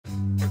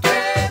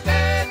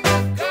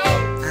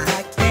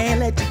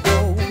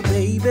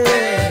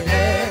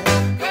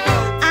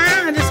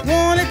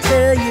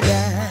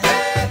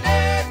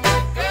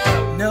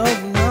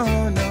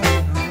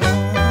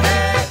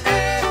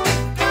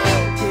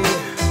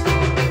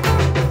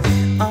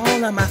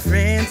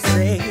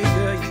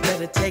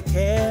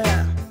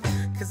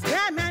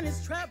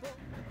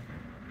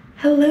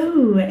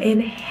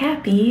and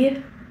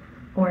happy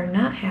or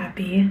not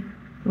happy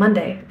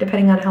Monday,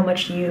 depending on how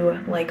much you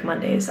like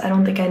Mondays. I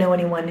don't think I know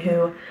anyone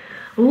who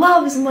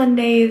loves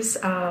Mondays.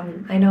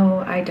 I know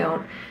I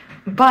don't,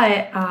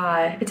 but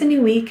it's a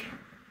new week.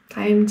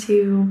 Time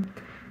to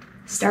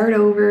start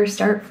over,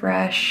 start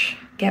fresh,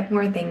 get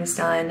more things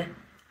done.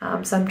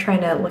 So I'm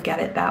trying to look at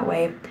it that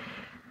way.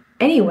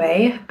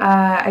 Anyway,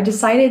 I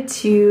decided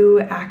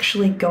to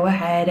actually go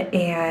ahead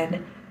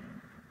and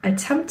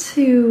attempt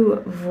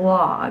to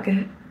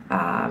vlog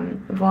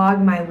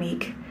my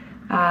week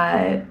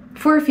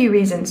for a few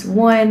reasons.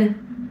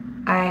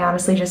 One, I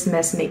honestly just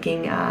miss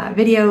making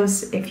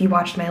videos. If you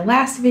watched my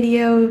last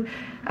video,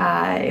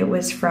 it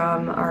was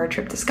from our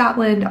trip to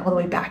Scotland all the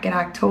way back in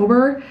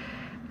October.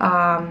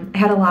 I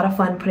had a lot of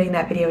fun putting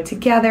that video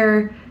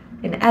together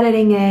and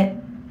editing it,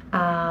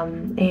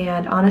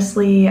 and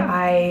honestly,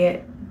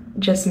 I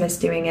just miss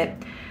doing it.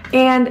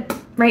 And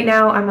right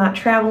now I'm not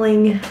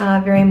traveling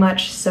very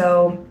much,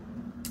 so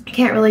I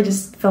can't really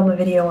just film a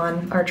video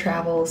on our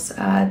travels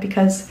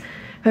because,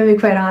 if I'm gonna be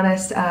quite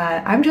honest,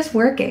 I'm just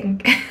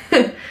working.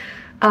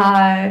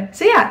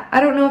 So yeah, I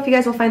don't know if you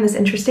guys will find this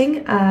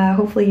interesting.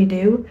 Hopefully you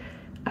do.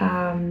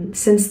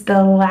 Since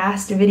the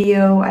last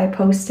video I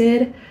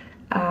posted,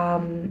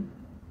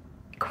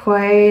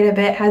 quite a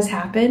bit has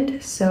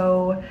happened.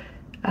 So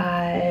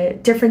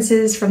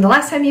differences from the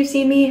last time you've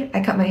seen me: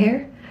 I cut my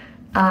hair.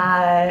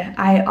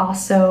 I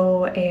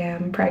also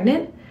am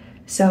pregnant.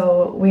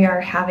 So we are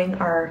having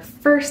our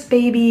first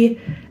baby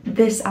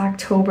this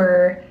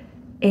October,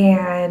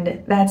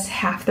 and that's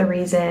half the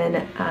reason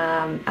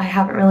I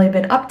haven't really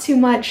been up too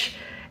much.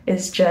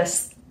 Is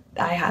just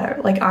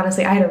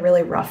honestly, I had a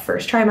really rough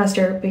first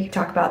trimester. We can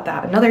talk about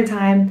that another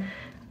time.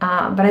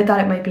 But I thought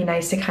it might be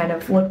nice to kind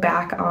of look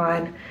back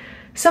on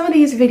some of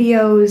these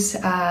videos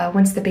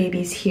once the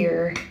baby's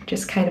here,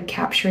 just kind of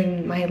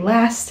capturing my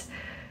last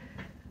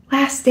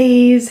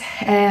days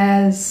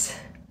as,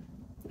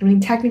 I mean,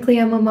 technically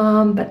I'm a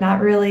mom, but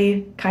not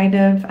really, kind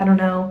of, I don't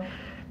know.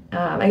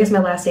 I guess my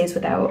last days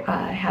without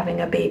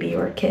having a baby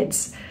or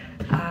kids.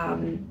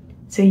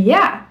 So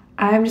yeah,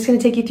 I'm just gonna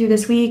take you through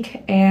this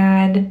week,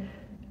 and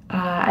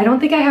I don't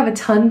think I have a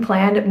ton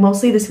planned.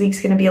 Mostly this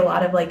week's gonna be a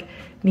lot of like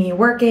me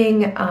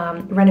working,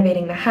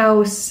 renovating the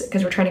house,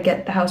 because we're trying to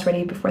get the house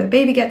ready before the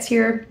baby gets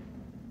here.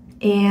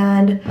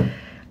 And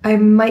I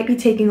might be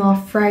taking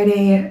off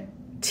Friday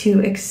to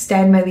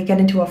extend my weekend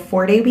into a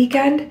 4-day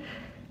weekend.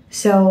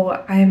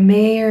 So I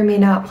may or may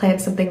not plan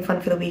something fun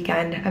for the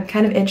weekend. I'm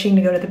kind of itching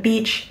to go to the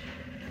beach,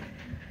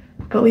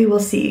 but we will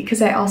see,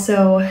 because I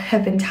also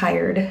have been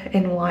tired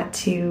and want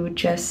to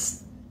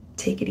just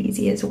take it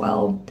easy as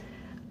well.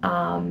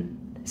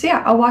 So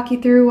yeah, I'll walk you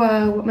through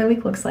what my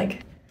week looks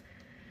like.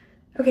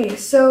 Okay,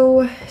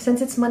 so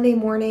since it's Monday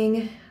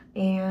morning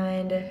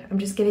and I'm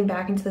just getting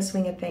back into the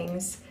swing of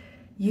things,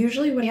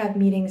 usually we have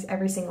meetings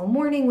every single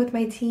morning with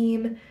my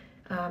team.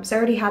 So I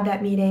already had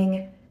that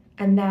meeting,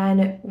 and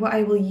then what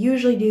I will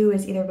usually do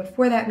is either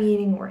before that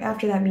meeting or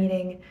after that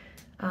meeting,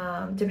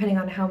 depending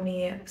on how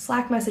many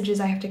Slack messages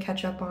I have to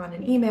catch up on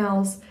and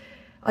emails,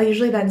 I'll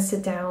usually then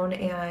sit down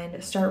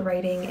and start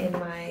writing in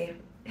my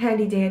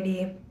handy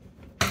dandy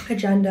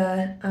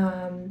agenda.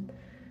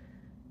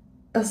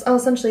 I'll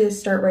essentially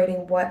start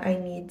writing what I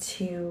need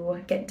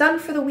to get done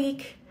for the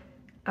week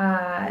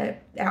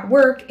at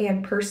work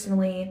and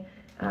personally.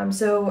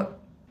 So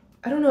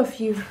I don't know if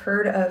you've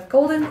heard of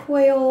Golden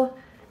Coil.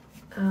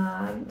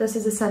 This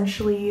is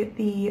essentially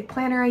the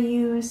planner I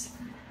use.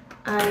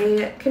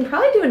 I can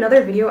probably do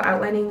another video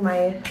outlining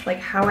my,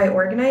 how I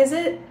organize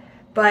it,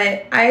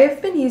 but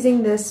I've been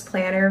using this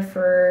planner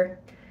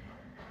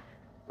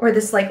or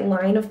this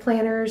line of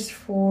planners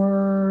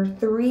for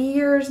 3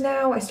 years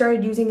now. I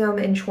started using them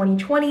in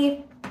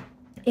 2020,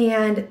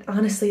 and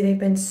honestly, they've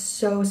been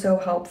so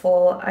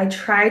helpful. I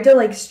tried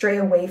to stray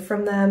away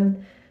from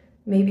them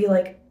maybe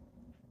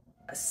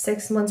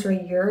 6 months or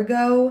a year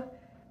ago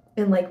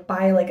and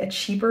buy a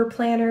cheaper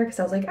planner, because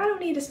I was like, I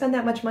don't need to spend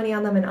that much money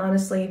on them, and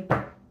honestly,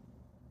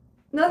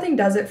 nothing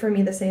does it for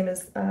me the same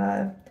as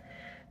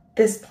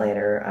this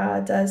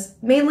planner does.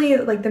 Mainly,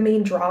 the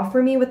main draw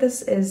for me with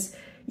this is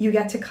you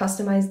get to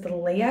customize the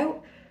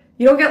layout.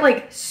 You don't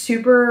get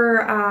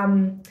super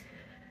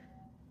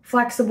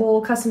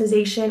flexible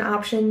customization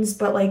options,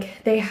 but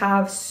they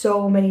have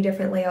so many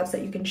different layouts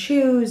that you can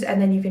choose,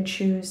 and then you can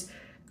choose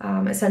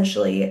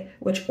essentially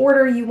which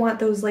order you want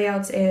those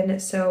layouts in.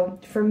 So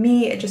for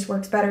me, it just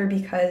works better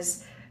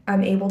because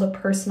I'm able to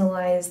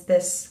personalize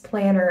this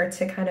planner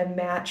to kind of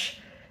match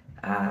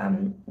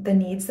the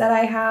needs that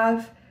I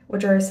have,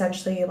 which are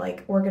essentially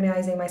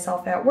organizing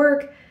myself at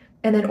work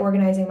and then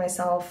organizing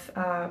myself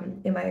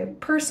in my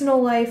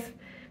personal life.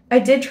 I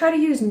did try to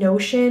use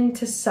Notion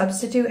to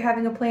substitute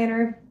having a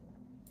planner.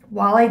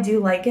 While I do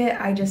like it,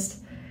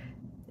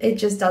 it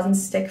just doesn't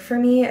stick for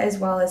me as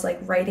well as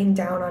writing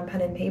down on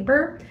pen and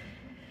paper.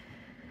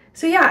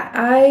 So yeah,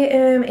 I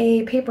am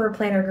a paper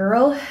planner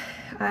girl.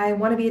 I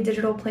want to be a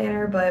digital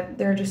planner, but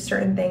there are just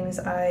certain things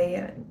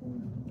I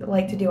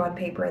like to do on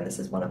paper, and this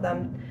is one of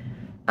them.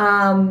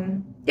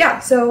 yeah,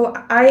 so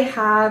I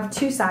have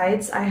two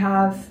sides. I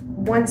have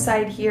one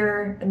side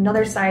here,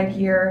 another side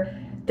here.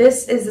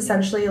 This is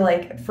essentially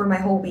like for my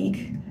whole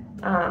week.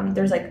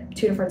 There's like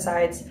two different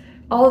sides.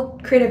 I'll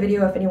create a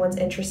video if anyone's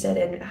interested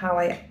in how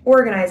I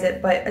organize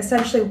it, but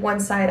essentially one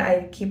side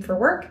I keep for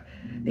work,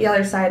 the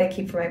other side I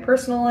keep for my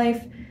personal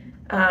life.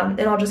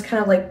 And I'll just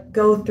kind of like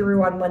go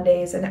through on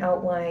Mondays and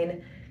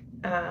outline,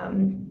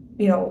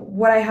 you know,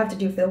 what I have to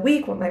do for the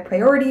week, what my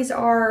priorities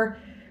are,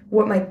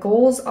 what my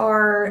goals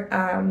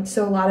are.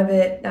 So a lot of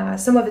it,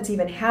 some of it's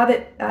even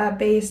habit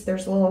based.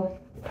 There's a little,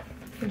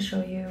 I can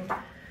show you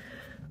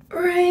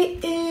right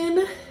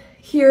in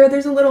here,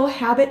 there's a little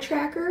habit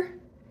tracker.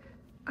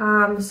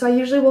 So I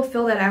usually will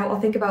fill that out. I'll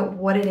think about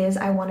what it is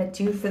I want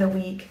to do for the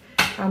week.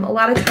 A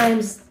lot of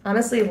times,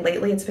 honestly,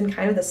 lately it's been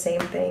kind of the same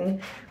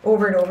thing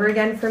over and over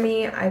again for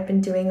me. I've been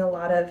doing a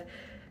lot of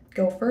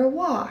go for a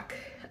walk,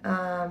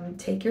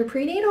 take your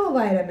prenatal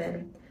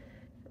vitamin,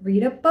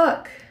 read a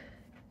book,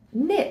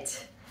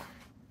 knit.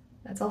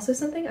 That's also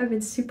something I've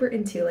been super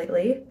into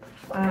lately.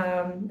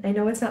 I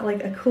know it's not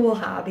like a cool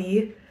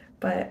hobby,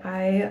 but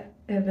I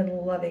have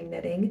been loving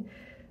knitting.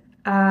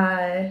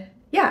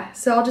 Yeah,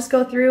 so I'll just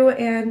go through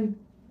and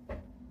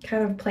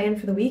kind of plan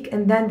for the week,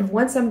 and then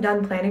once I'm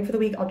done planning for the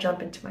week, I'll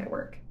jump into my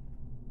work.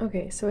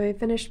 Okay, so I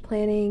finished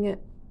planning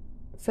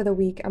for the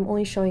week. I'm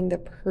only showing the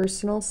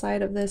personal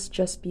side of this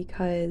just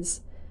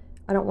because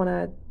I don't want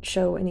to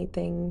show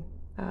anything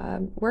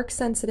work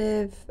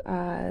sensitive,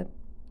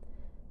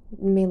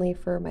 mainly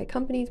for my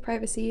company's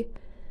privacy.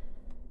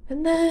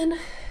 And then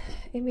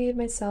I made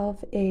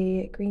myself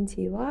a green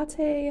tea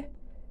latte,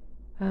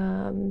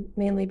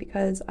 mainly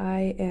because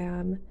I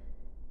am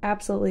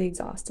absolutely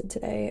exhausted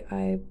today.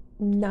 I'm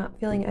not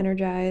feeling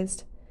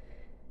energized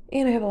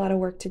and I have a lot of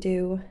work to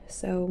do,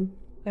 so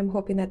I'm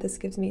hoping that this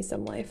gives me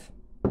some life.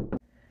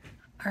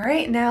 All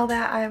right, now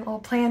that I'm all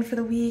planned for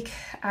the week,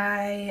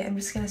 I am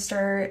just gonna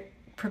start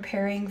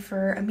preparing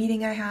for a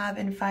meeting I have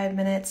in 5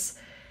 minutes,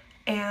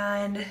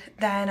 and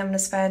then I'm gonna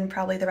spend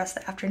probably the rest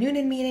of the afternoon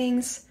in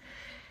meetings,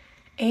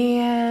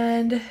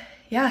 and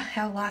yeah,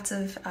 have lots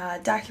of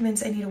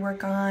documents I need to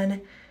work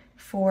on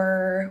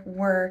for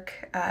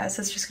work,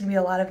 so it's just gonna be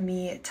a lot of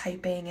me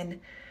typing and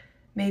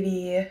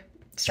maybe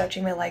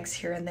stretching my legs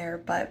here and there,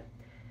 but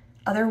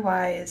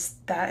otherwise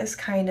that is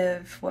kind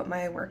of what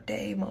my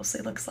workday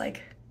mostly looks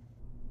like.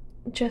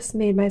 Just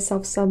made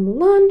myself some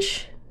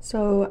lunch,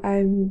 so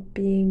I'm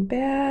being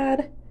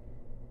bad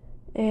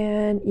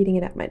and eating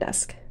it at my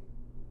desk.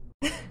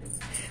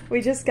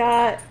 We just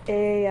got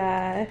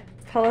a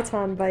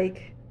Peloton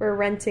bike. We're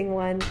renting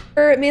one.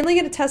 We're mainly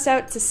going to test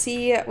out to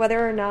see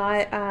whether or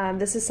not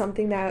this is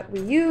something that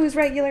we use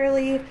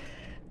regularly.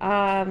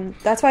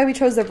 That's why we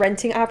chose the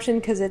renting option,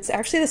 because it's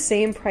actually the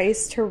same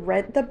price to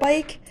rent the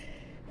bike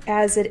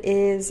as it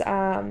is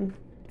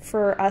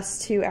for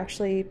us to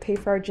actually pay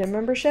for our gym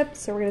membership.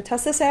 So we're going to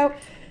test this out,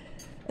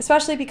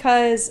 especially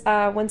because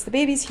once the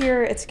baby's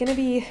here, it's going to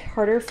be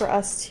harder for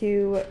us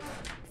to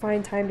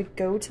find time to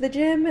go to the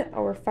gym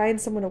or find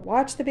someone to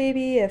watch the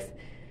baby if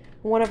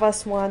one of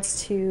us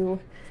wants to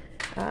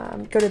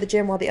go to the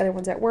gym while the other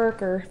one's at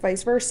work, or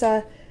vice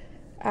versa.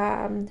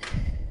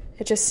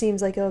 It just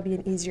seems like it'll be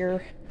an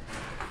easier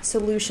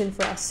solution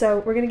for us. So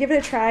we're gonna give it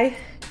a try.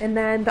 And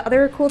then the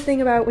other cool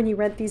thing about when you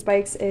rent these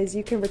bikes is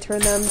you can return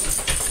them.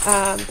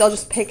 They'll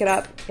just pick it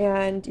up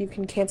and you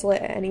can cancel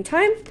it at any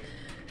time.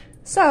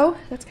 So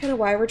that's kind of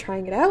why we're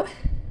trying it out.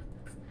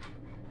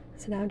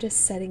 So now I'm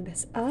just setting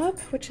this up,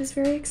 which is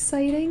very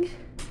exciting.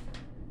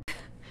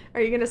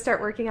 Are you gonna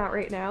start working out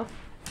right now?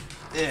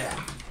 Yeah.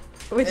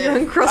 With your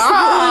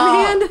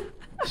Uncrustable in hand?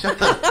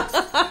 Shut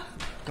up.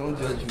 Don't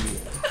judge me.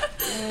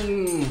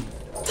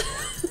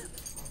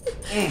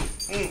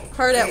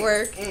 Hard at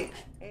work.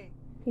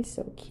 He's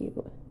so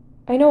cute.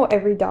 I know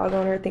every dog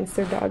owner thinks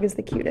their dog is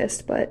the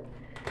cutest, but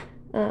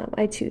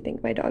I too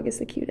think my dog is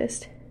the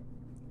cutest.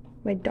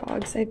 My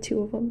dogs, I have 2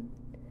 of them.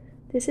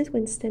 This is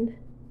Winston.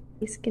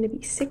 He's gonna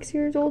be 6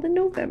 years old in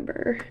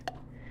November.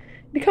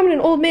 Becoming an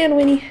old man,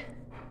 Winnie.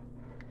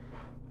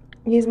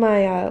 He's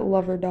my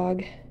lover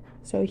dog,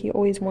 so he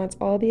always wants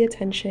all the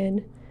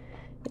attention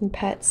and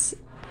pets.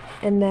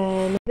 And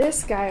then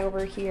this guy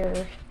over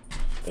here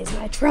is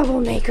my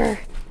troublemaker.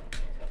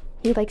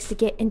 He likes to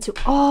get into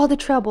all the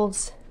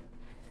troubles.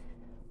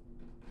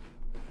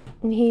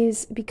 And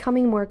he's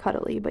becoming more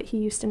cuddly, but he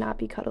used to not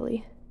be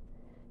cuddly.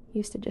 He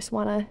used to just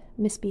want to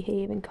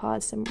misbehave and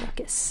cause some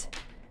ruckus.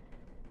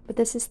 But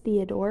this is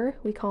Theodore.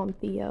 We call him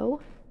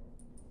Theo.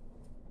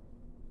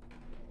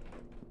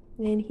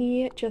 And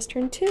he just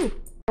turned 2.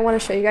 I want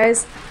to show you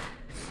guys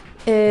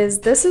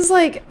this is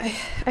like,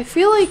 I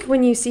feel like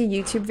when you see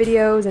YouTube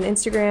videos and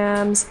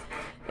Instagrams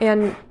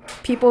and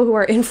people who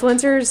are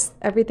influencers,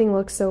 everything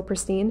looks so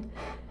pristine.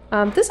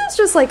 This is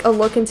just like a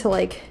look into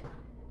like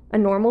a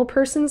normal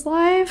person's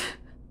life.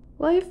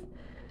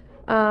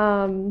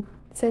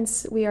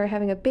 Since we are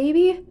having a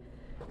baby,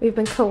 we've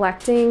been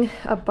collecting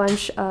a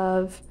bunch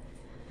of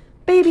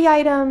baby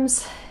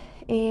items,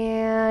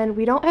 and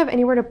we don't have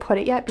anywhere to put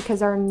it yet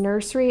because our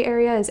nursery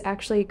area is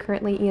actually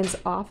currently Ian's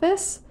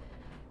office.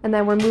 And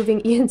then we're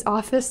moving Ian's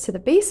office to the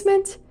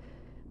basement,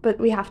 but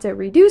we have to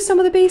redo some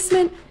of the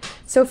basement.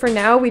 So for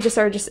now, we just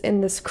are just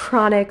in this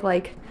chronic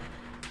like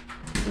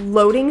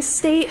loading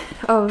state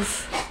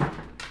of,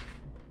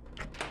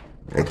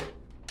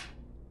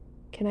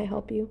 can I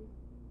help you?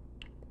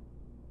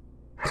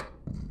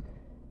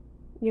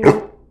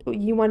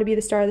 You want to be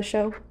the star of the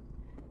show?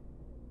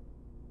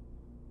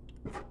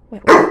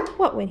 Wait,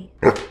 what, Winnie?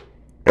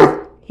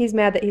 He's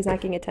mad that he's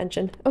not getting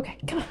attention. Okay,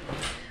 come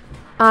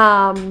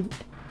on.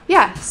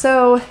 Yeah,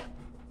 so I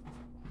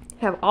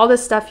have all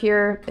this stuff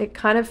here. It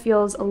kind of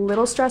feels a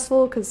little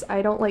stressful because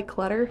I don't like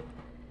clutter.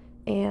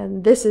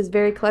 And this is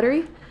very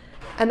cluttery.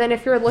 And then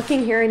if you're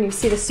looking here and you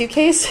see the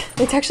suitcase,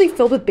 it's actually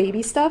filled with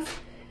baby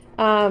stuff.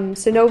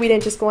 So no, we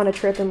didn't just go on a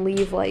trip and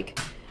leave like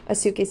a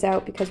suitcase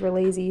out because we're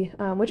lazy,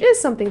 which is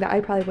something that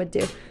I probably would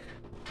do.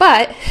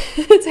 But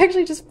it's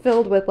actually just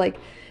filled with like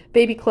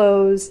baby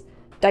clothes,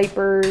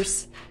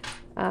 diapers,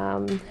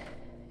 and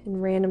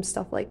random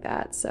stuff like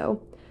that.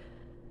 So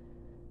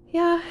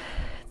yeah,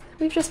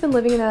 we've just been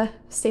living in a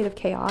state of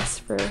chaos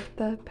for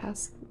the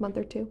past month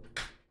or two.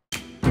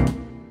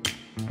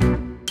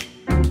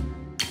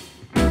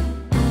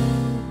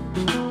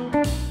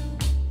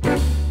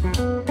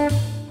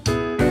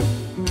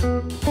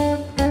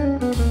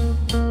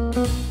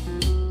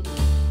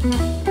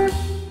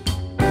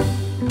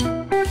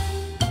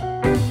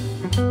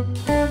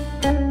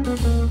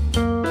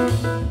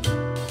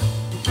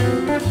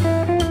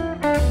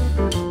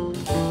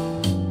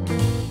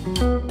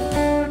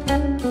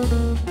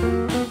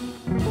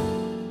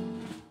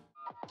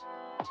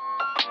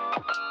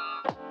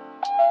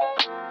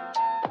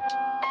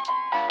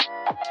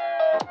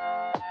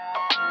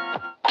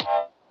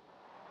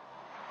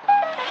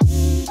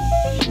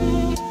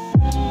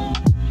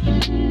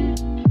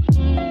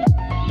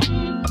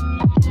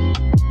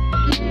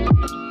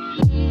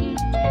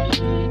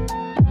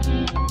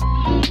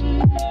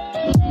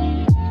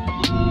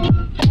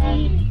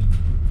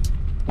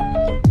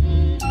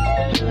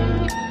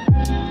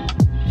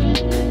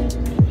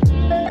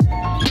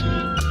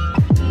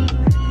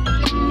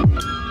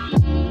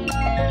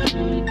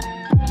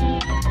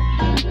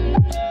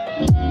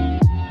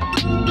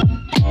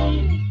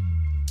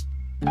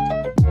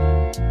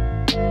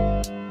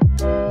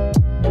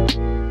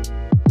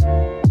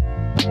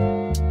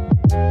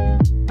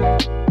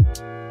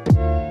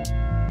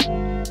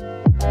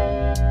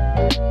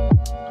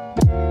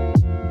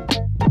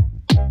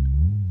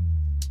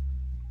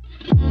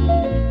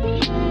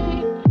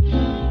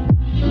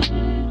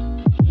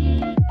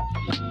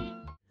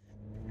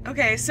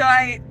 Okay, so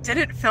I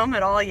didn't film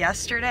at all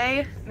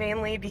yesterday,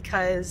 mainly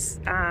because,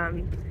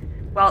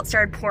 well, it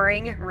started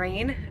pouring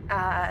rain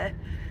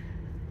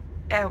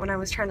when I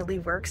was trying to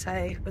leave work, so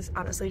I was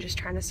honestly just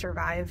trying to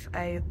survive.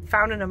 I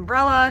found an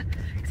umbrella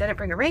because I didn't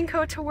bring a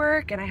raincoat to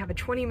work, and I have a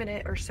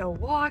 20-minute or so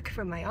walk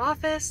from my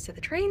office to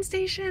the train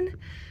station.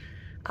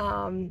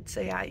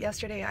 So yeah,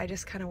 yesterday I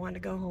just kind of wanted to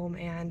go home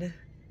and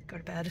go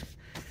to bed.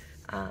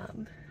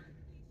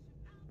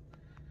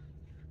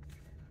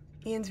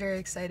 Ian's very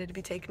excited to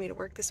be taking me to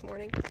work this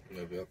morning.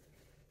 Yep.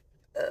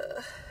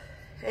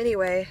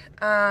 Anyway,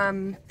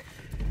 now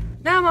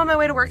I'm on my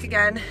way to work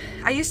again.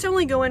 I used to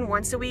only go in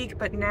once a week,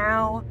 but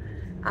now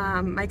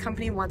my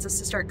company wants us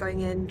to start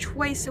going in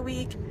twice a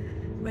week,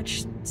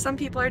 which some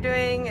people are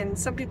doing and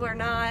some people are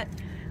not.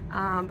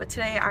 But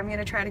today I'm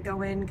gonna try to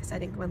go in because I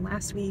didn't go in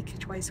last week,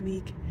 twice a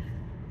week.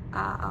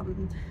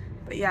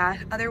 But yeah,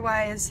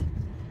 otherwise,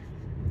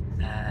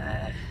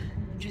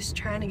 just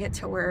trying to get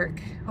to work.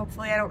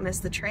 Hopefully I don't miss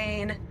the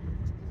train.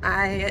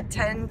 I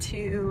tend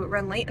to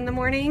run late in the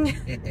morning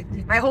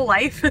my whole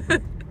life.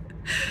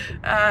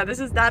 This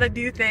is not a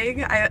new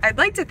thing. I'd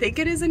like to think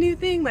it is a new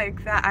thing,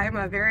 like that I'm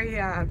a very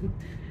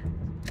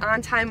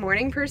on-time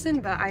morning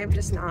person, but I am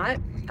just not.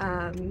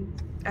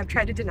 I've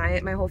tried to deny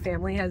it. My whole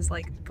family has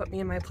like put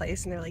me in my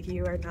place and they're like,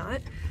 you are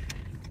not.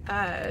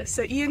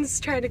 So Ian's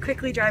trying to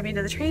quickly drive me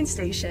to the train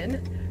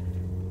station.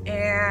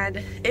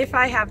 And if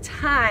I have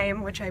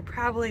time, which I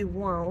probably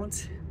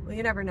won't, well,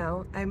 you never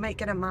know, I might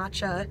get a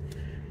matcha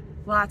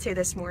latte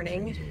this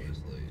morning.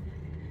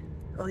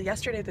 Well,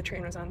 yesterday the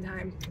train was on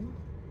time.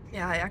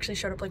 Yeah, I actually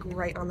showed up like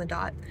right on the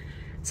dot.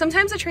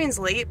 Sometimes the train's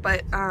late,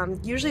 but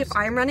usually if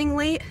I'm running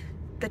late,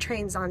 the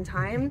train's on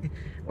time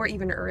or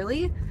even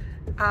early.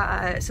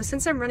 So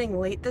since I'm running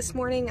late this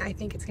morning, I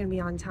think it's gonna be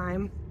on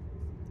time.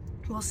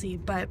 We'll see,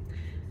 but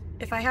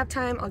if I have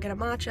time, I'll get a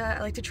matcha.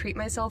 I like to treat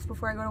myself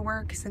before I go to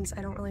work since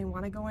I don't really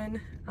want to go in.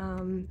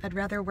 I'd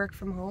rather work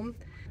from home.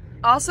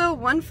 Also,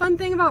 one fun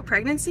thing about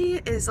pregnancy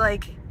is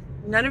like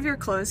none of your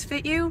clothes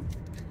fit you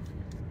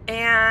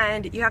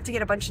and you have to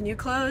get a bunch of new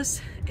clothes,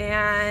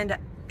 and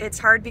it's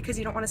hard because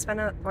you don't want to spend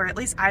or at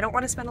least I don't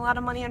want to spend a lot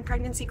of money on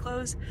pregnancy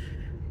clothes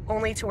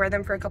only to wear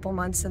them for a couple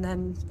months and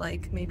then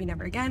like maybe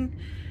never again.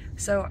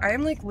 So I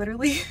am like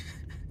literally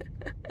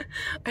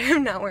I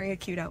am not wearing a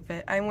cute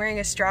outfit. I'm wearing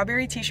a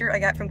strawberry t-shirt I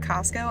got from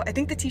Costco. I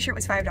think the t-shirt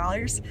was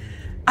 $5.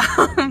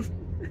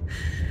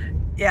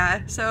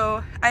 Yeah,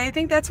 so I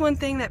think that's one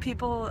thing that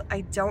people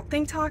I don't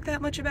think talk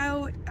that much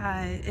about.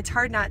 It's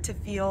hard not to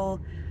feel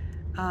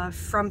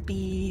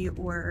frumpy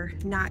or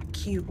not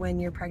cute when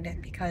you're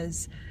pregnant,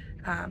 because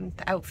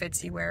the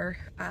outfits you wear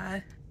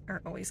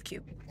aren't always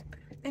cute.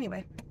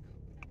 Anyway,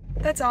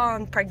 that's all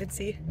on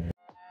pregnancy.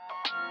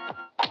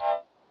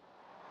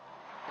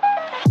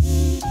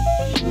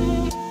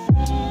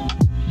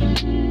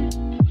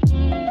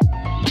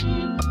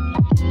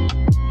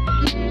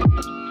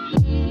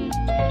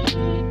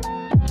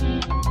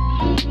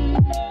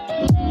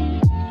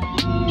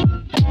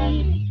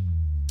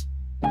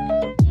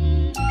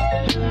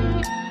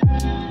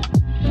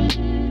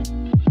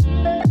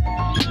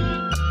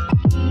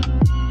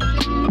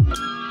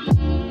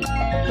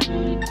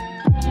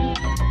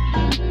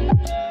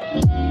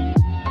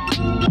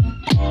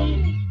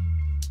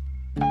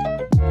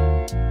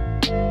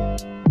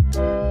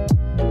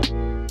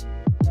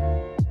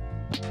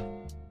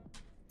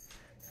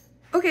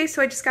 Okay,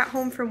 so I just got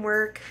home from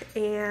work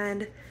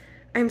and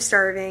I'm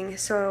starving,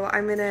 so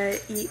I'm gonna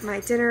eat my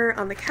dinner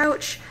on the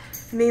couch,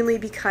 mainly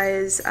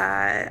because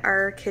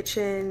our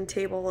kitchen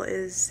table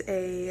is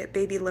a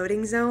baby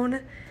loading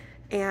zone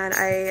and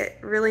I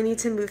really need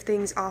to move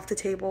things off the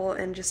table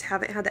and just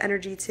haven't had the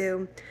energy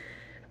to.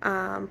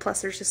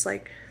 Plus there's just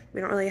like,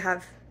 we don't really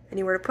have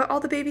anywhere to put all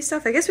the baby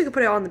stuff. I guess we could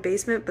put it all in the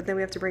basement, but then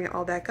we have to bring it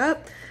all back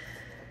up.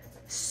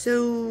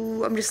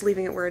 So I'm just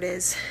leaving it where it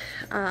is.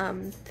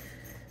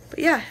 But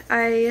yeah,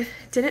 I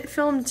didn't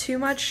film too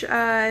much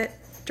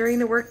during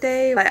the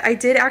workday, but I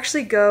did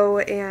actually go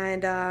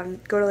and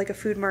go to like a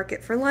food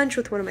market for lunch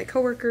with one of my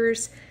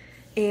coworkers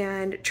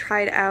and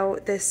tried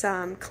out this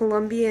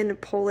Colombian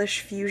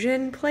Polish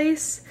fusion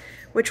place,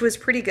 which was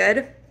pretty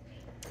good.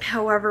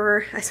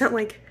 However, I spent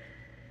like,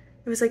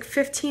 it was like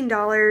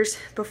 $15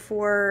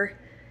 before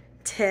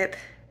tip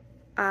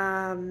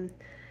on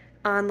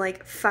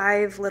like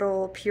 5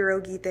 little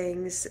pierogi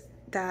things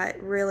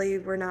that really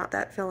were not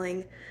that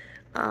filling.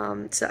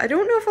 So I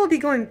don't know if I'll be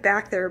going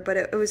back there, but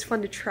it was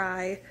fun to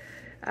try.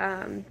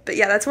 But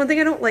yeah, that's one thing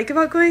I don't like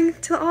about going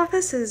to the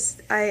office is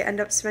I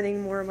end up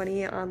spending more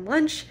money on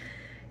lunch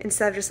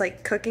instead of just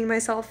like cooking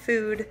myself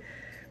food,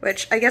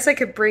 which I guess I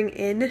could bring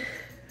in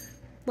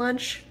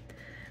lunch,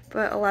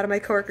 but a lot of my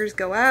coworkers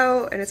go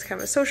out and it's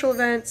kind of a social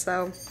event,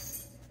 so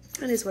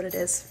it is what it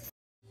is.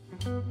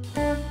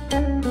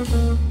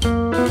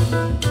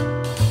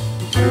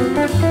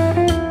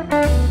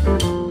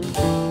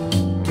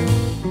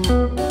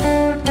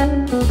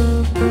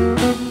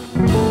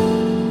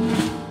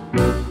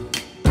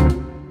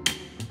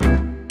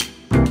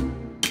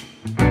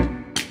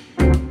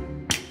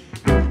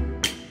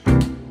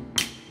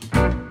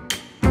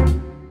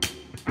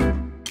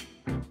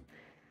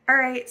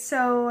 Alright,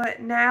 so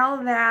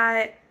now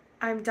that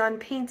I'm done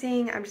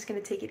painting, I'm just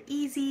going to take it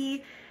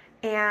easy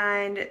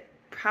and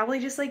probably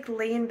just like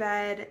lay in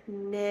bed,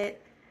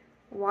 knit,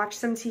 watch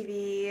some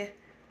TV.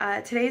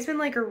 Today's been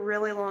like a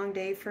really long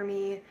day for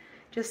me,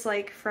 just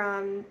like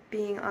from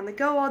being on the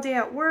go all day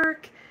at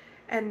work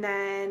and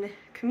then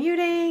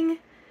commuting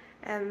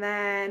and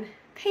then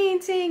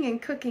painting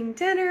and cooking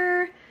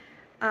dinner.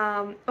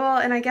 Well,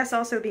 and I guess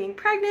also being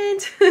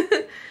pregnant.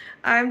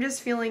 I'm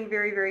just feeling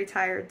very, very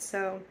tired,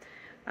 so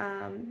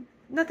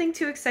nothing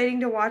too exciting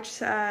to watch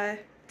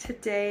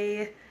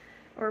today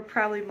or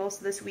probably most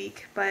of this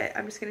week, but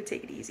I'm just going to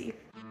take it easy.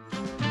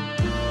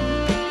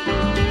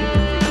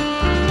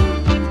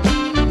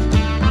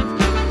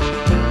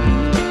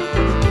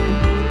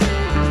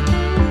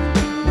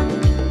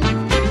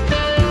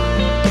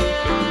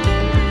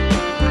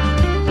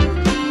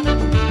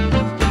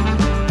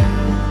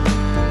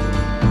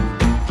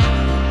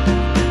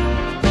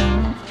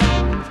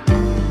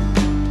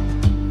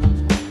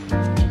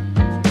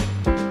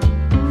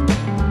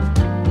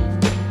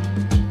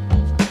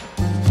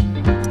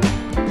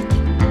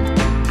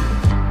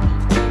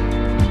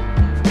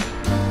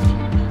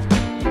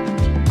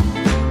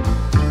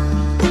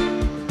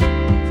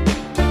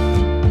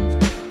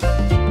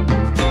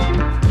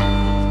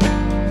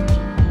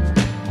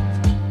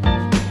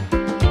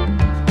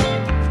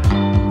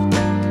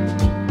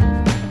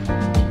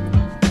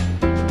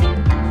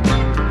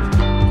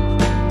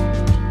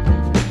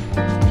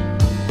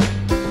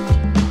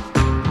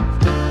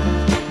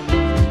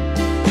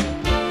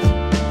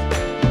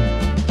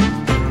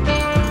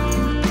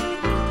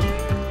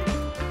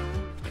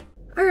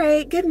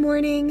 Good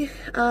morning.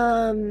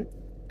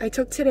 I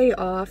took today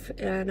off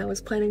and I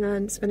was planning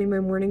on spending my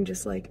morning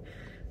just like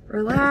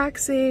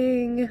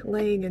relaxing,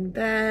 laying in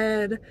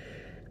bed,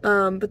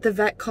 but the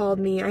vet called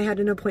me. I had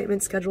an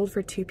appointment scheduled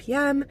for 2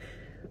 p.m.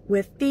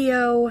 with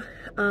Theo,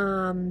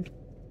 and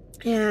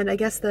I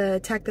guess the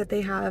tech that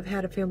they have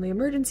had a family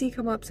emergency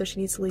come up, so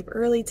she needs to leave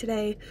early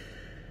today.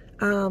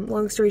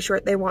 Long story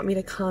short, they want me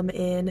to come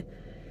in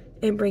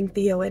and bring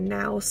Theo in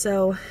now,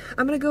 so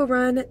I'm gonna go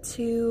run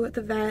to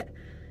the vet,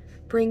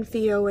 bring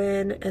Theo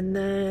in, and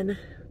then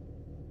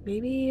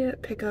maybe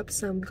pick up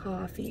some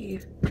coffee.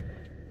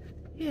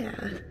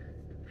 Yeah,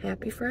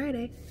 happy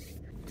Friday.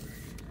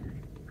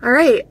 All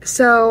right,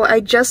 so I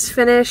just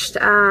finished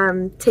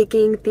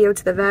taking Theo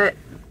to the vet.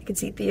 You can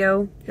see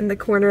Theo in the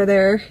corner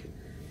there.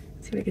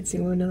 Let's see if I can see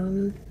one of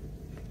them.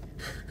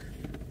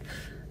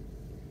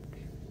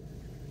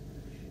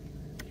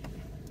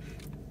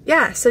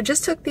 yeah, so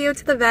just took Theo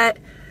to the vet.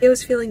 He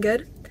was feeling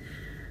good.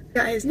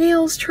 Got his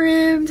nails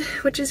trimmed,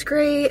 which is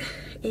great,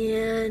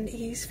 and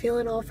he's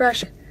feeling all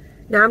fresh.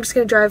 Now I'm just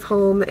gonna drive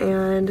home,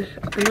 and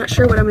I'm not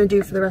sure what I'm gonna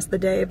do for the rest of the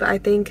day, but I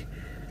think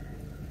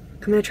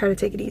I'm gonna try to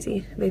take it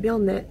easy. Maybe I'll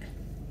knit.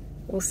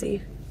 We'll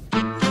see.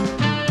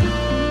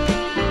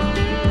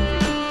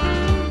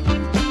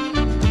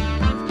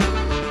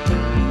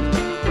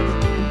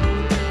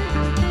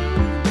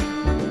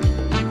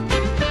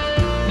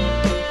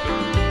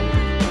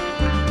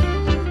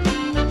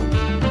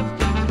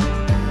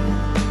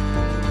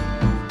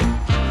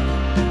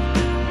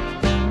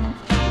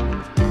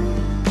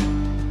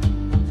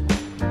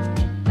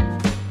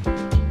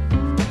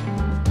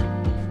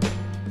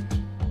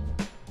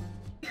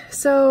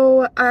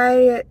 So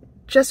I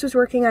just was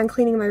working on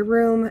cleaning my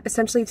room,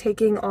 essentially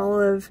taking all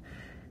of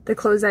the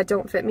clothes that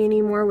don't fit me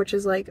anymore, which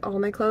is like all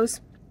my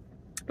clothes,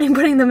 and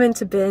putting them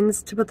into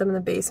bins to put them in the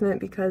basement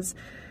because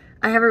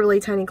I have a really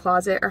tiny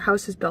closet. Our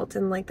house was built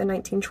in like the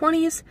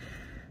 1920s,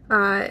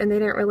 and they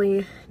didn't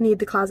really need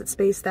the closet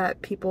space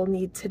that people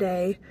need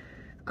today.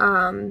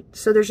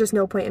 So there's just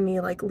no point in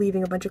me like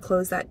leaving a bunch of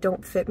clothes that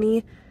don't fit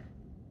me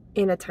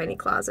in a tiny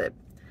closet.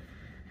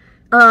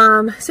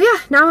 So yeah,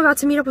 now I'm about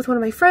to meet up with one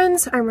of my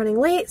friends. I'm running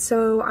late,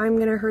 so I'm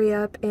gonna hurry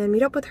up and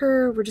meet up with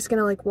her. We're just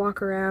gonna like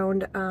walk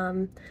around.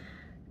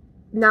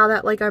 Now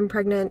that like I'm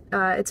pregnant,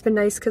 it's been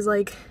nice because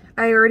like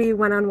I already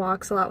went on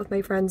walks a lot with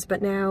my friends,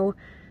 but now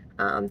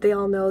they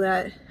all know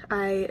that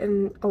I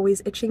am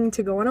always itching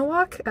to go on a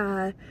walk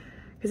because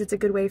it's a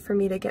good way for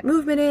me to get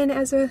movement in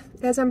as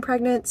I'm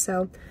pregnant.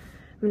 So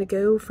I'm gonna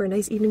go for a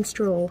nice evening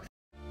stroll.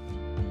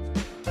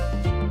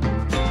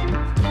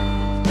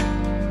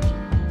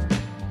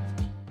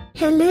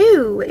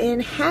 Hello and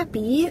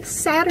happy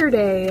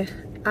Saturday.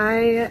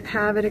 I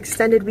have an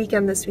extended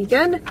weekend this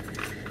weekend,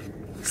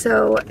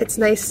 so it's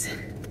nice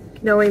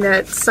knowing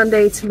that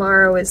Sunday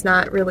tomorrow is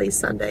not really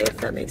Sunday, if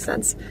that makes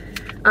sense.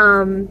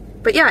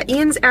 But yeah,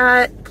 Ian's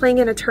playing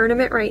in a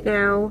tournament right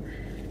now,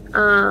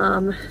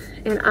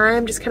 and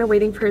I'm just kind of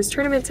waiting for his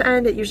tournament to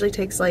end. It usually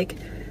takes like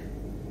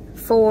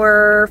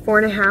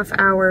 4.5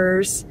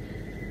 hours.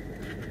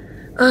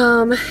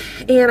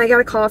 And I got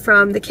a call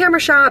from the camera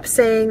shop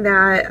saying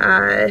that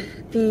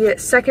the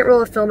second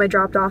roll of film I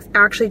dropped off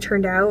actually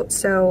turned out,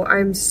 so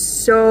I'm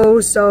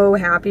so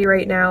happy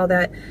right now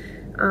that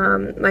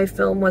my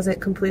film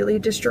wasn't completely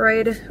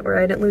destroyed, or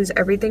I didn't lose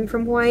everything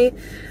from Hawaii.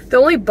 The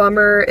only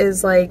bummer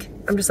is like,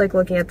 I'm just like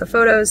looking at the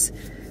photos.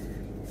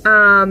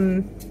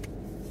 The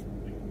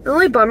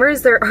only bummer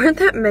is there aren't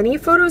that many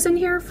photos in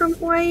here from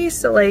Hawaii,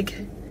 so like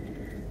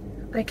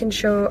I can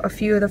show a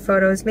few of the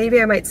photos.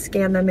 Maybe I might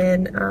scan them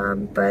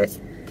in, but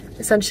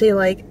essentially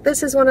like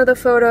this is one of the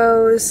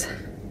photos.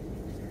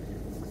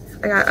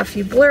 I got a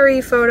few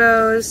blurry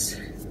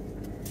photos.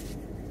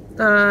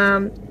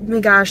 Oh my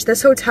gosh,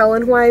 this hotel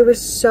in Hawaii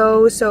was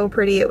so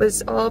pretty. It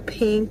was all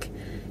pink.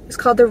 It was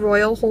called the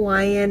Royal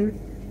Hawaiian.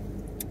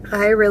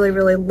 I really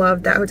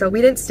loved that hotel.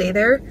 We didn't stay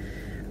there,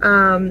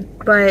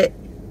 but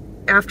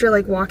after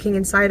like walking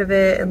inside of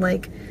it and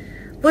like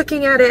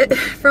looking at it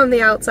from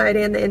the outside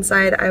and the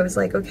inside, I was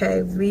like,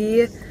 okay,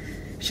 we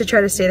should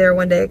try to stay there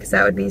one day because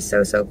that would be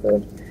so cool.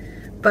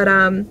 But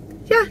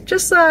yeah,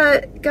 just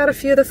got a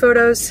few of the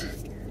photos.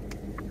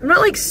 I'm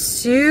not like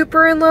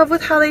super in love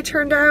with how they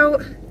turned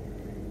out.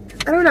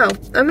 I don't know.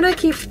 I'm gonna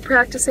keep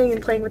practicing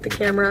and playing with the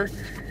camera,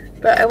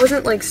 but I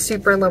wasn't like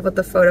super in love with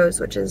the photos,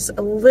 which is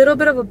a little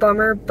bit of a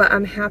bummer, but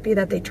I'm happy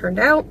that they turned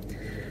out.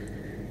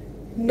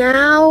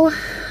 Now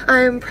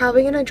I'm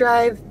probably gonna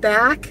drive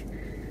back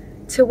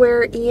to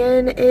where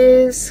Ian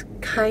is,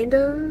 kind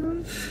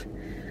of.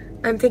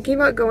 I'm thinking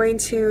about going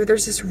to,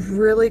 there's this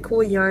really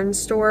cool yarn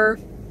store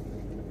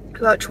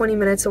about 20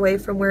 minutes away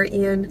from where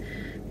Ian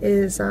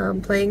is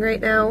playing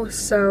right now,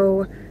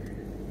 so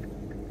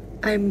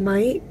I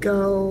might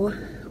go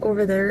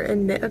over there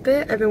and knit a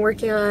bit. I've been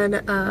working on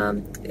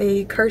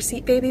a car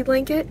seat baby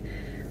blanket,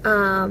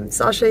 so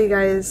I'll show you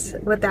guys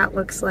what that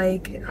looks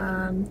like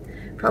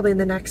probably in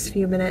the next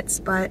few minutes,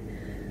 but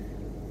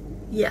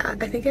yeah,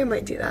 I think I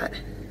might do that.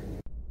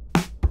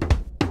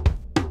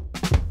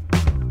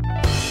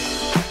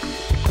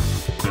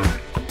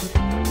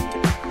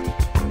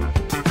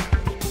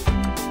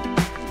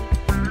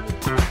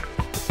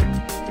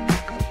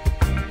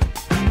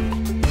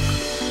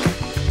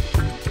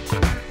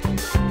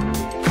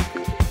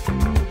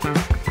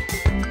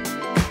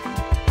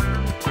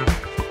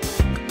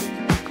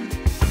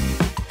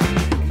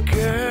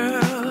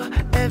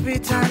 Every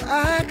time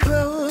I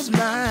close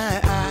my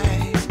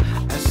eyes,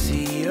 I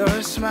see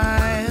your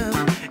smile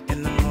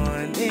in the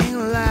morning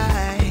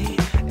light.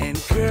 And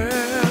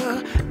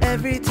girl,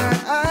 every time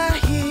I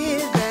hear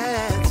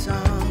that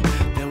song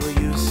that we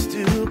used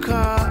to call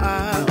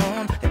our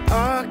own, it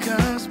all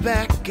comes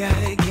back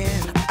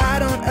again. I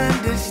don't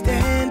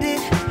understand it,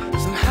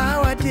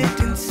 somehow I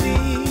didn't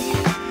see.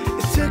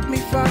 It took me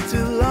far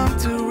too long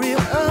to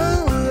realize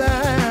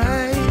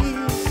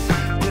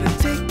that I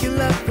take your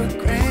love for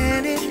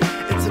granted.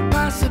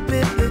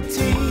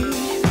 Possibility.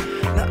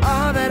 Now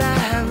all that I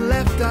have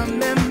left are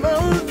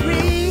memories.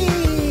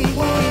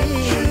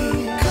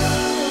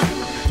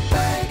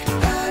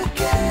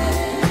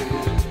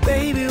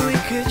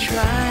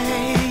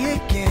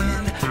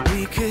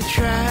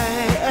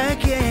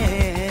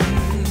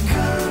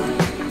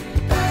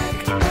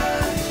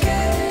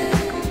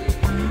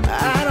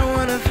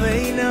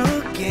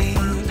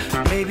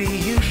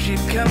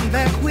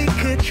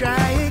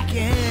 try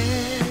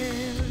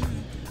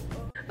again.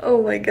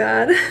 Oh my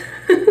god.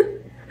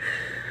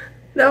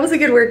 That was a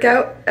good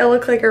workout. I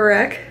look like a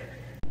wreck.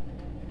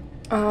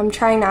 I'm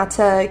trying not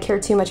to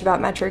care too much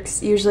about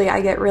metrics. Usually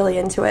I get really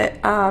into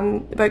it,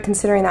 but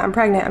considering that I'm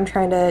pregnant, I'm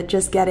trying to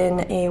just get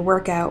in a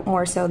workout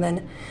more so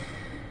than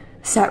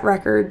set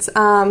records.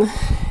 So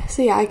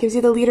yeah, it gives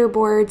you the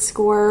leaderboard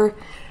score,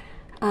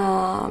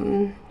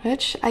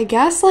 which I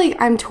guess like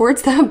I'm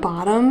towards the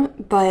bottom,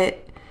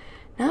 but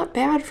not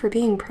bad for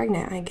being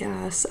pregnant, I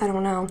guess. I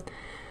don't know.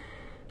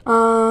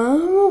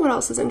 What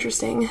else is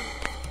interesting?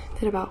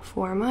 Did about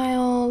 4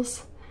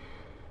 miles.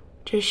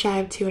 Just shy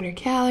of 200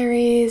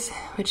 calories,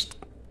 which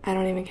I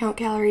don't even count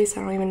calories.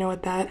 I don't even know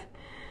what that,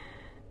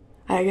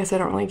 I guess I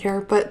don't really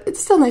care, but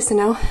it's still nice to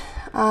know.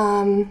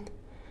 My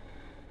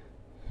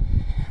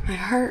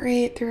heart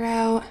rate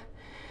throughout.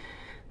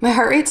 My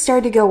heart rate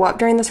started to go up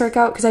during this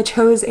workout because I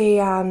chose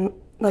a,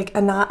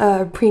 not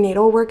a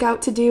prenatal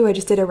workout to do. I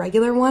just did a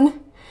regular one.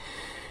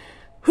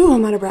 Whew,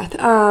 I'm out of breath.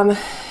 I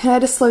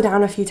had to slow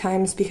down a few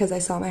times because I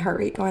saw my heart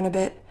rate going a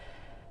bit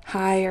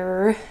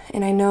higher,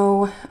 and I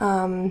know,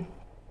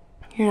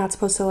 you're not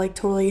supposed to like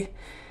totally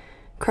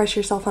crush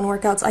yourself on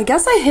workouts. I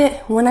guess I hit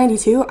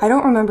 192. I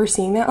don't remember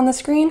seeing that on the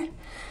screen.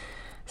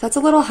 So that's a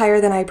little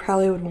higher than I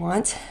probably would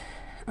want.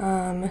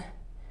 Or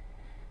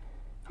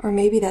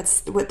maybe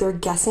that's what they're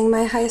guessing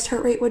my highest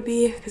heart rate would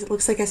be, because it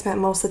looks like I spent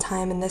most of the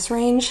time in this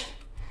range.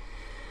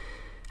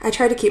 I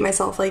try to keep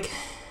myself like,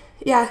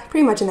 yeah,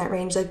 pretty much in that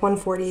range, like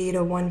 140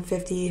 to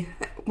 150.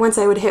 Once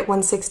I would hit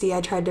 160,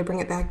 I tried to bring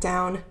it back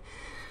down.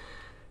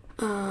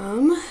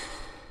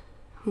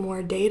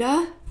 More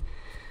data.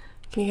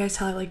 Can you guys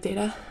tell I like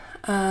data?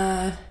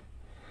 Kind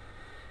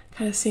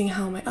of seeing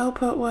how my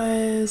output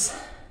was.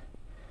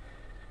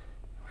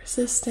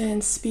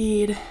 Resistance,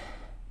 speed.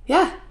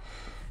 Yeah.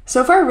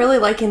 So far, really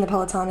liking the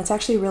Peloton. It's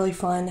actually really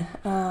fun.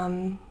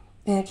 And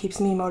it keeps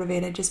me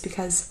motivated just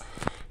because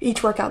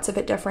each workout's a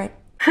bit different.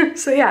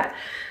 So yeah,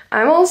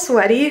 I'm all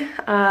sweaty.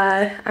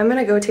 I'm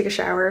gonna go take a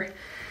shower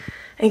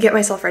and get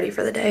myself ready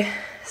for the day.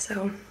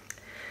 So,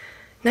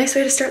 nice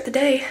way to start the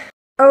day.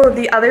 Oh,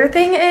 the other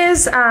thing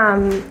is,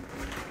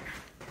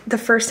 the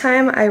first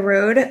time I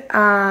rode,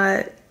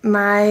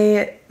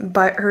 my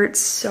butt hurt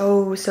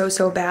so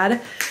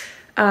bad.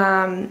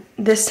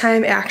 This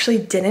time it actually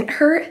didn't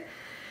hurt.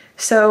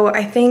 So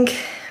I think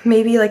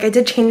maybe like I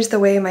did change the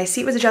way my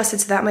seat was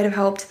adjusted, so that might have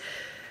helped.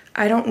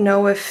 I don't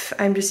know if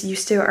I'm just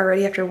used to it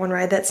already after one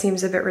ride. That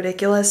seems a bit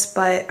ridiculous,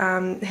 but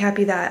I'm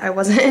happy that I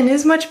wasn't in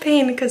as much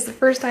pain because the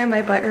first time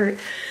my butt hurt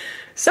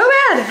so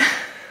bad.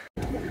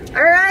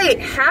 All right,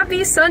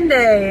 happy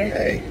Sunday.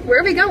 Hey.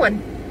 Where are we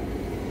going?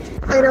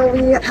 I know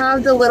we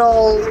have the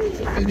little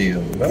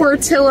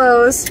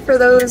Portillos for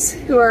those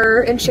who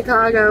are in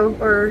Chicago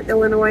or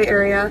Illinois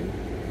area.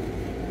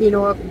 You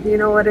know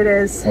what it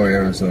is. Or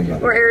Arizona.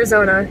 Or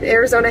Arizona.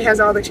 Arizona has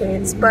all the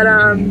chains, but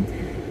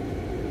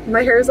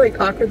my hair is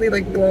like awkwardly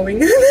like blowing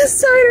this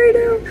side right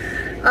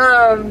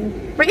now.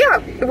 But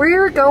yeah,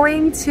 we're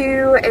going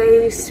to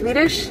a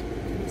Swedish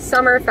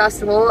summer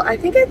festival. I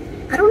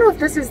don't know if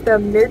this is the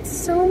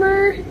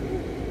Midsummer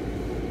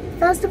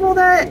festival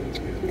that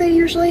they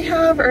usually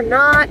have or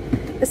not.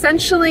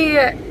 Essentially,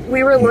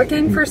 we were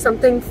looking for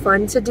something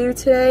fun to do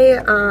today,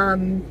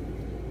 and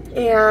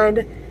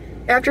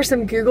after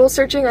some Google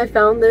searching, I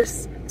found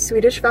this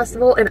Swedish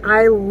festival, and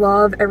I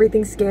love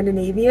everything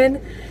Scandinavian.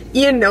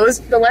 Ian knows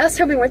the last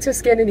time we went to a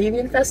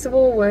Scandinavian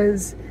festival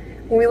was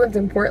when we lived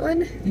in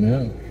Portland.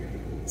 Yeah.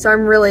 So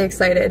I'm really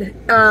excited.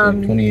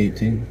 Like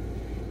 2018.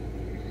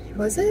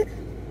 Was it?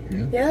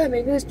 Yeah. Yeah,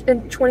 maybe it was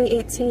in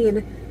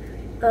 2018.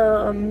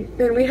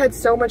 And we had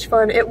so much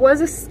fun. It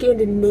was a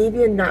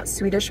Scandinavian, not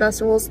Swedish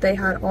festivals. They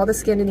had all the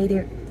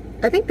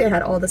I think they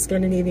had all the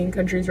Scandinavian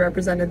countries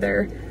represented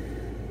there.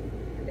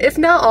 If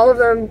not all of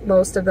them,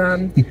 most of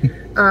them.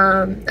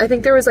 I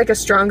think there was like a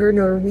stronger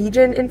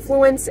Norwegian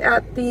influence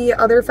at the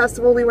other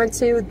festival we went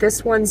to.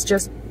 This one's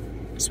just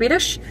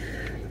Swedish.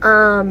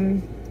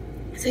 So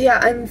yeah,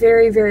 I'm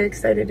very, very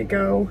excited to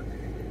go.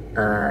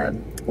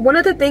 One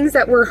of the things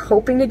that we're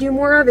hoping to do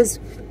more of is,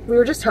 we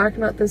were just talking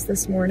about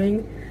this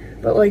morning,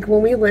 but like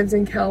when we lived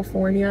in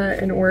California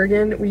and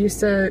Oregon, we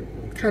used to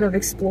kind of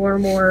explore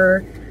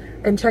more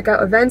and check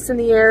out events in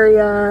the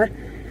area.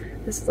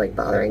 This is like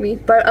bothering me,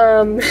 but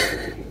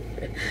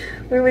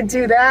we would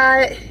do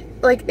that.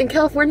 Like in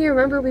California,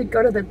 remember we'd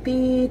go to the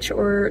beach,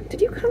 or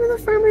did you come to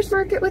the farmer's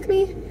market with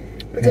me?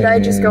 Or did I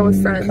just go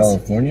with friends?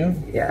 California?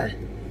 Yeah.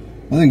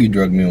 I think you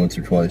drugged me once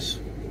or twice.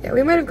 Yeah,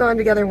 we might have gone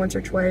together once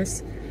or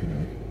twice.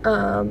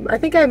 I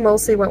think I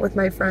mostly went with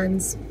my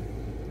friends,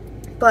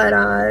 but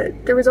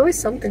there was always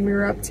something we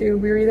were up to.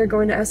 We were either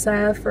going to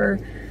SF or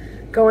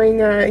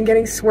going and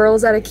getting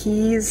swirls out of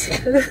Keys.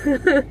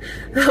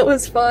 That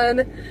was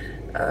fun.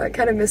 I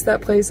kind of missed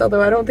that place,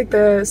 although I don't think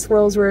the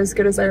swirls were as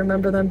good as I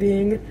remember them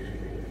being.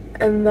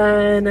 And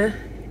then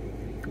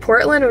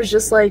Portland was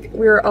just like,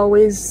 we were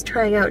always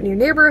trying out new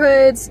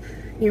neighborhoods,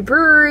 new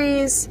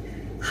breweries,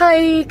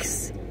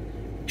 hikes,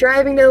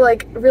 driving to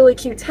like really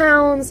cute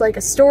towns like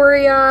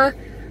Astoria.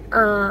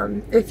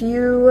 If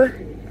you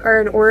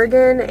are in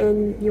Oregon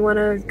and you want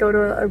to go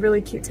to a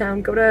really cute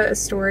town, go to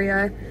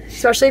Astoria,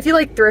 especially if you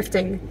like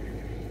thrifting.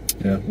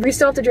 Yeah. We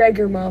still have to drag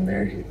your mom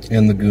there.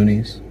 And the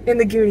Goonies. In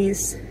the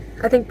Goonies.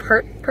 I think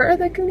part of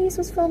the Goonies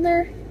was filmed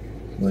there.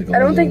 Like I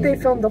don't think they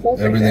filmed the whole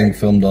thing Everything there.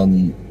 filmed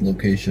on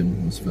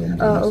location was filmed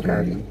in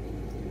Astoria. Okay.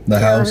 The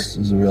house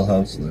is a real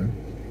house there.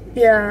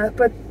 Yeah,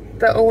 but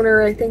the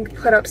owner, I think,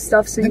 put up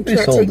stuff so you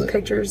can't take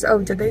pictures. Oh,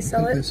 did they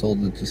sell it? They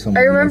sold it to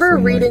someone. I remember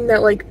reading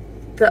that, like,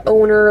 the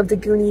owner of the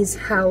Goonies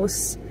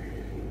house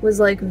was,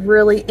 like,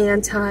 really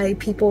anti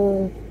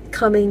people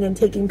coming and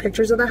taking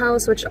pictures of the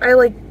house, which I,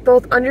 like,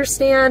 both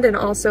understand and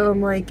also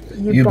am like,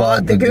 you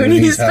bought the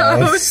Goonies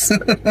house.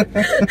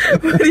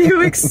 What do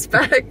you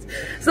expect?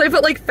 So they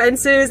put, like,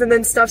 fences and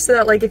then stuff so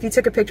that, like, if you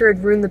took a picture,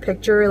 it'd ruin the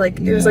picture. Like,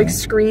 it was, like,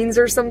 screens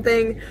or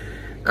something.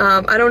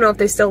 I don't know if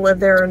they still live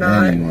there or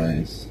not.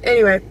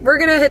 Anyway, we're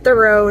gonna hit the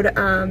road,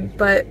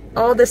 but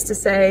all this to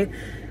say,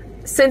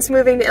 since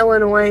moving to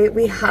Illinois,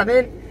 we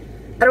haven't,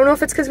 I don't know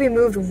if it's because we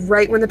moved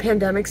right when the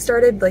pandemic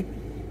started, like,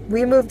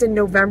 we moved in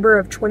November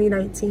of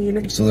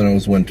 2019. So then it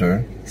was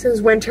winter. So it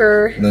was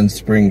winter. And then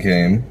spring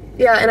came.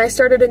 Yeah, and I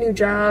started a new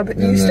job.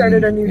 You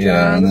started a new job.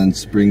 Yeah, and then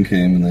spring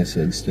came and they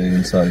said stay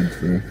inside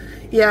for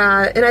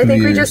Yeah, and I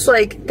think we just,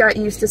 like, got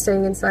used to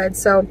staying inside,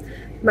 so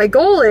my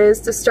goal is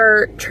to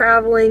start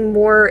traveling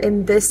more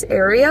in this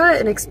area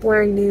and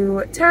exploring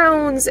new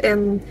towns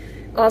and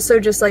also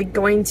just like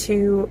going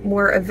to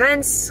more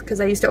events because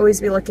I used to always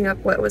be looking up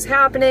what was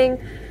happening.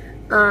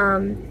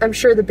 I'm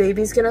sure the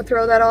baby's gonna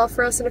throw that off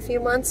for us in a few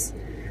months,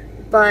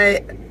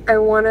 but I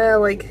want to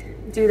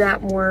like do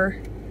that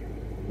more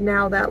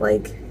now that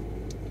like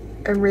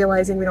I'm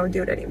realizing we don't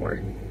do it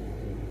anymore.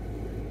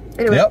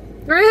 Anyway,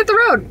 we're gonna hit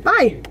the road.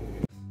 Bye.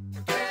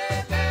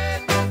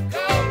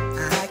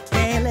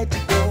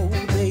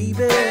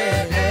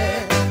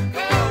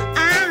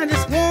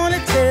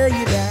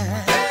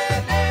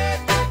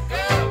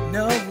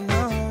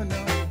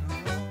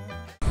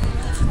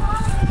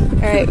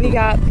 Alright, we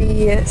got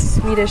the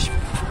Swedish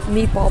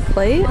meatball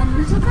plate. One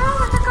little girl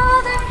with the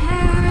golden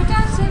hair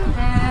dancing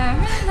there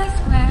in the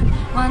square.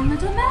 One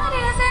little melody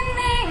is in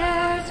the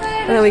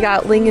air. And then we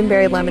got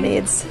lingonberry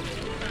lemonades.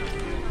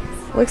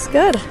 Looks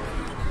good.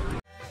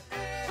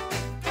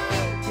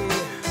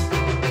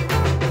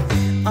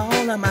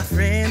 All of my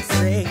friends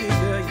say,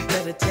 girl, you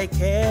better take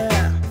care.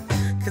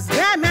 Cause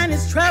that man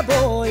is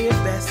trouble, you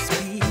best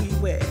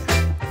beware.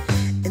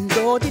 And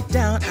go deep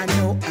down, I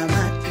know I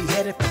might be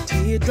headed for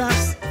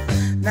teardrops.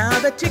 Now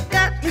that you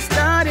got me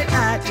started,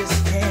 I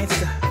just can't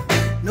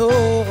stop. No,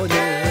 no.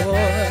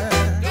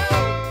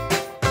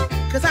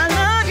 Cause I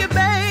love you,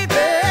 baby.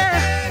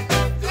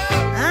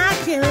 I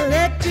can't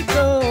let you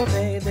go,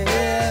 baby.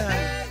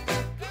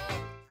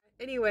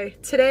 Anyway,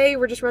 today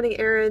we're just running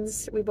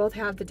errands. We both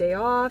have the day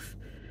off.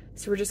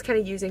 So we're just kind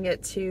of using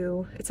it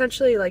to,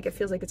 essentially, like, it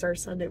feels like it's our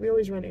Sunday. We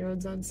always run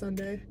errands on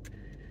Sunday.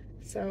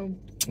 So.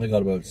 I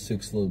got about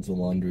 6 loads of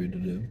laundry to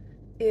do.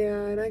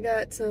 Yeah, and I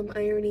got some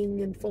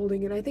ironing and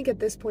folding, and I think at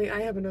this point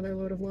I have another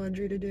load of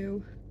laundry to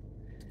do.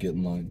 Get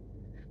in line.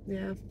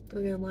 Yeah,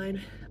 I'll get in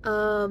line.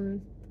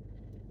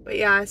 But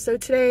yeah, so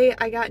today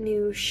I got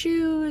new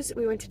shoes.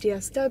 We went to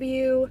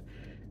DSW.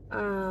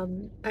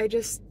 I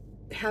just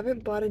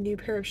haven't bought a new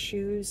pair of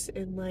shoes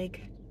in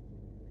like,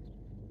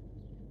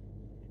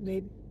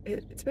 maybe,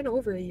 it's been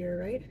over a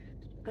year, right?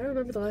 I don't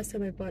remember the last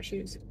time I bought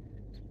shoes.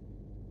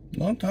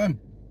 Long time.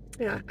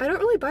 Yeah, I don't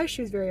really buy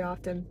shoes very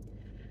often.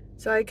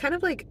 So I kind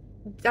of like,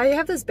 I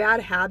have this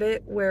bad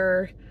habit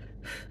where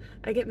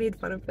I get made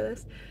fun of for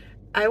this.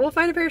 I will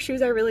find a pair of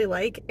shoes I really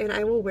like and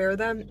I will wear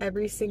them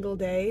every single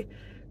day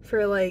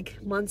for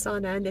like months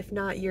on end, if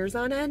not years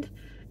on end.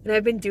 And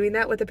I've been doing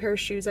that with a pair of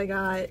shoes I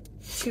got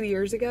 2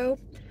 years ago,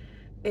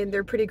 and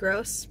they're pretty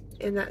gross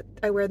in that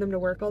I wear them to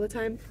work all the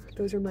time.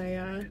 Those are my,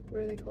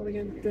 what are they called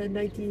again? The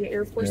Nike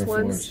Air Force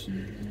ones.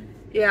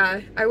 Yeah,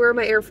 I wear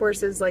my Air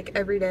Forces like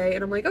every day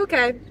and I'm like,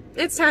 okay,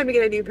 it's time to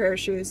get a new pair of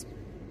shoes.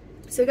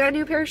 So I got a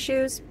new pair of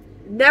shoes.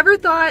 Never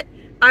thought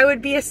I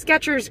would be a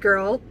Skechers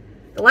girl.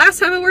 The last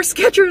time I wore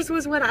Skechers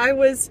was when I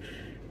was,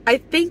 I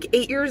think,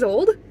 8 years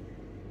old.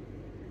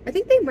 I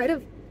think they might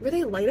have, were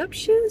they light up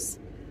shoes?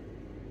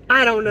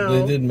 I don't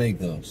know. They did make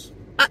those.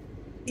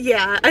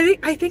 Yeah,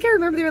 I think I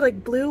remember they were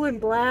like blue and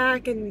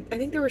black, and I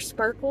think there were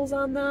sparkles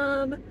on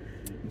them.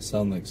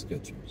 Sound like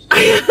Skechers.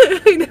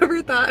 I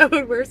never thought I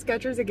would wear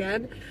Skechers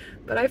again,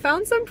 but I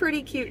found some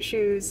pretty cute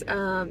shoes, so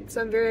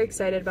I'm very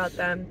excited about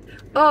them.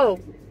 Oh,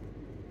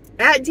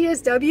 at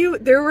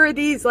DSW, there were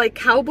these like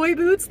cowboy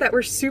boots that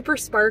were super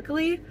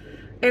sparkly,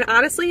 and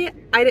honestly,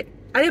 I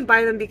didn't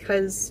buy them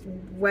because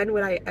when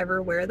would I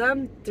ever wear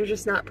them? They're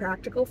just not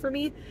practical for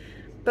me.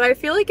 But I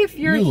feel like if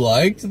you're... You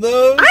liked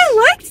those?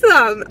 I liked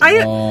them!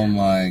 Oh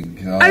my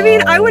god. I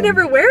mean, I would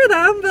never wear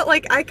them, but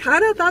like, I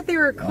kind of thought they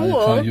were cool.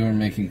 I thought you were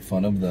making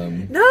fun of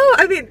them. No,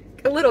 I mean,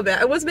 a little bit.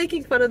 I was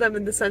making fun of them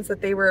in the sense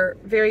that they were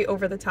very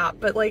over the top,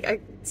 but like,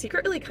 I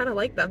secretly kind of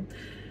like them.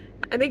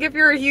 I think if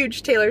you're a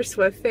huge Taylor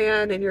Swift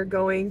fan and you're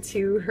going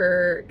to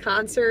her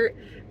concert,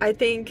 I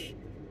think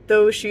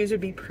those shoes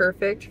would be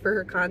perfect for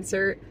her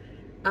concert.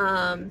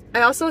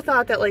 I also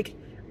thought that like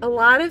a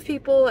lot of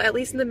people, at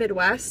least in the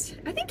Midwest,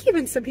 I think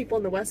even some people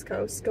on the West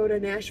Coast, go to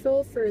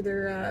Nashville for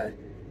their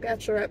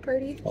bachelorette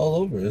party. All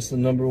over. It's the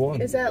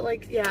 #1. Is that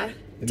like, yeah,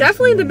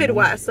 definitely the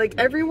Midwest. Like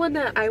everyone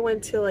that I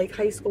went to like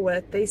high school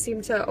with, they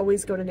seem to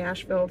always go to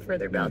Nashville for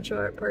their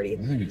bachelorette party.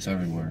 I think it's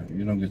everywhere.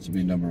 You don't get to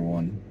be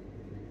 #1.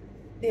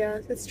 Yeah,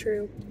 that's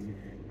true.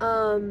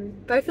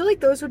 But I feel like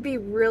those would be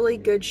really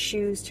good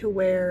shoes to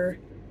wear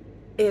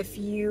if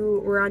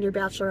you were on your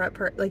bachelorette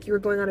party, like you were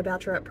going on a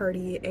bachelorette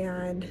party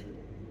and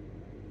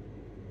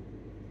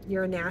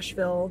you're in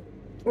Nashville,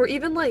 or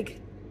even like,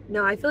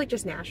 no, I feel like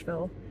just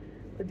Nashville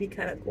would be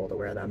kind of cool to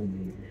wear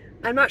them.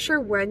 I'm not sure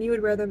when you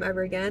would wear them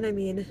ever again. I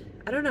mean,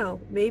 I don't know.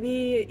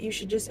 Maybe you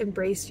should just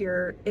embrace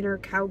your inner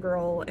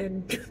cowgirl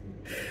and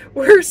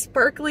wear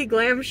sparkly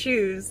glam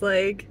shoes.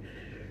 Like,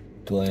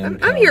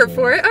 I'm here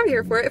for it. I'm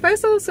here for it. If I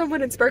saw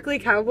someone in sparkly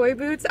cowboy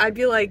boots, I'd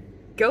be like,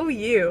 go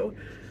you.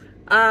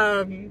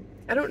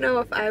 I don't know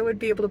if I would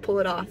be able to pull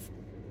it off,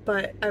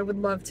 but I would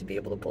love to be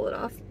able to pull it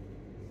off.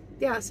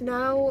 Yeah, so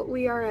now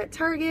we are at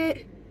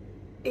Target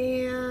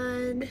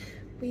and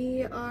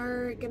we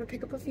are gonna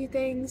pick up a few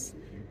things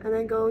and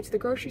then go to the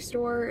grocery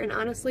store, and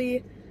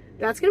honestly,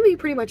 that's gonna be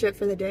pretty much it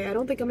for the day. I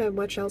don't think I'm gonna have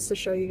much else to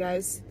show you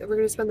guys. We're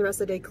gonna spend the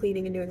rest of the day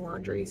cleaning and doing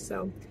laundry,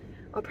 so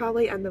I'll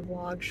probably end the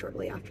vlog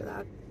shortly after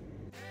that.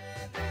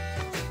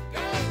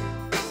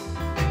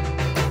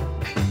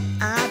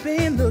 I've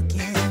been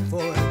looking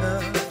for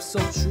love so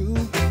true.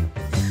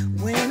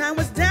 When I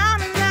was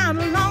down and out,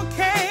 along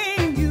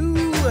came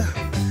you.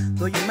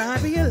 Though you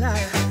might be a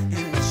liar and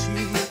a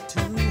cheat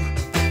too,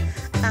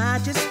 I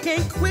just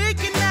can't quit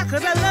you now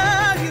 'cause I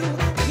love you.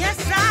 Yes,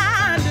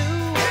 I do.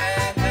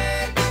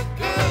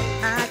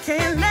 I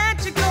can't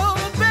let you go,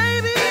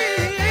 baby.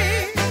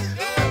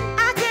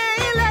 I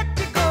can't let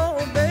you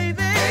go,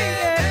 baby.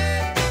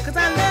 'Cause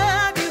I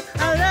love you,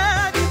 I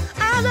love you,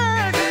 I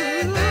love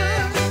you.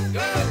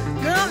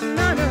 No,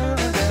 no, no,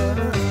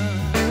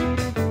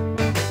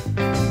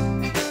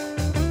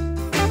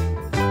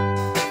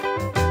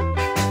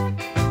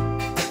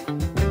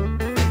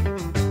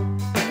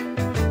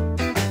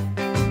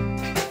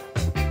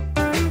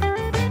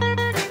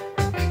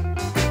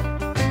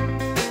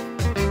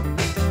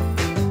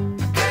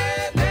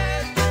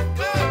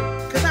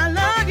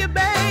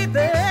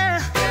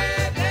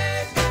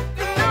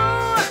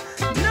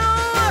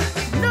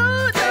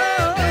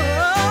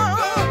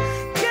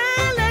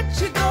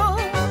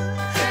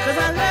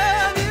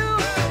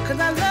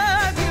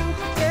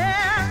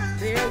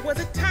 was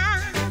a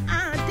time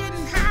I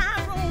didn't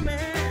have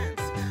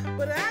romance,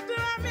 but after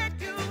I met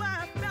you